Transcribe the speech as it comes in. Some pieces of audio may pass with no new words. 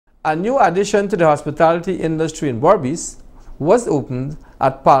A new addition to the hospitality industry in Berbice was opened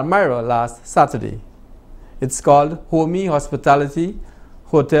at Palmyra last Saturday. It's called Homey Hospitality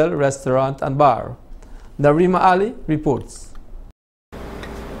Hotel, Restaurant and Bar. Narima Ali reports.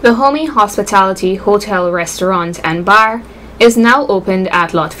 The Homey Hospitality Hotel, Restaurant and Bar is now opened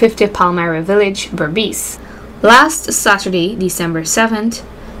at Lot 50 Palmyra Village, Berbice. Last Saturday, December 7th,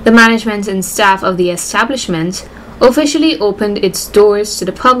 the management and staff of the establishment officially opened its doors to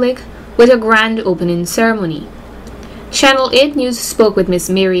the public with a grand opening ceremony. Channel 8 News spoke with Ms.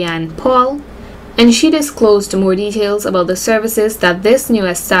 Marianne Paul, and she disclosed more details about the services that this new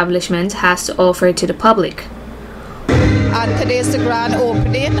establishment has to offer to the public. And today is the grand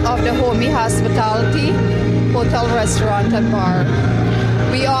opening of the Homey Hospitality Hotel, Restaurant and Bar.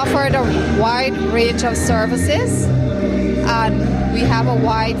 We offered a wide range of services, and we have a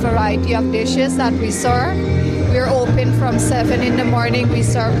wide variety of dishes that we serve. We're open from 7 in the morning. We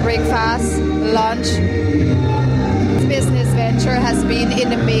serve breakfast, lunch. This business venture has been in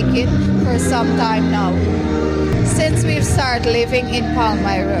the making for some time now. Since we've started living in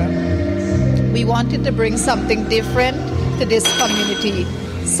Palmyra, we wanted to bring something different to this community.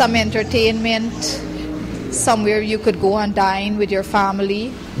 Some entertainment, somewhere you could go and dine with your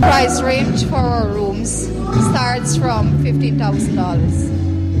family. Price range for our rooms starts from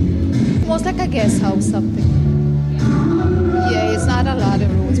 $15,000. Almost like a guest house, something. Yeah, it's not a lot of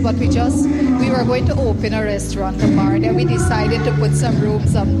rooms, but we were going to open a restaurant and bar, then we decided to put some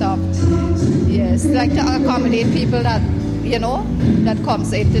rooms on top. Yes, like to accommodate people that, that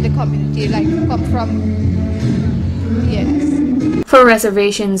comes into the community, like come from, yes. For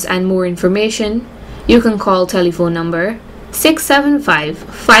reservations and more information, you can call telephone number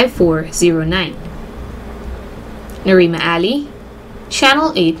 675-5409. Narima Ali,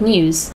 Channel 8 News.